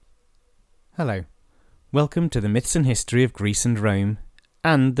Hello. Welcome to the Myths and History of Greece and Rome,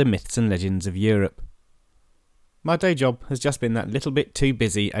 and the Myths and Legends of Europe. My day job has just been that little bit too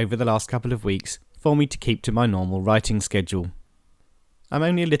busy over the last couple of weeks for me to keep to my normal writing schedule. I'm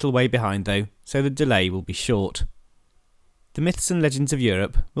only a little way behind though, so the delay will be short. The Myths and Legends of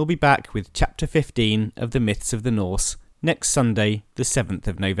Europe will be back with Chapter 15 of the Myths of the Norse next Sunday, the 7th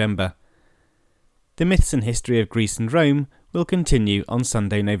of November. The Myths and History of Greece and Rome will continue on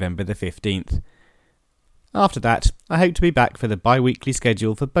Sunday, November the 15th. After that, I hope to be back for the bi-weekly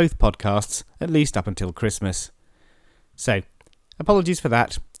schedule for both podcasts, at least up until Christmas. So, apologies for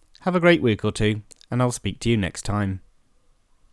that, have a great week or two, and I'll speak to you next time.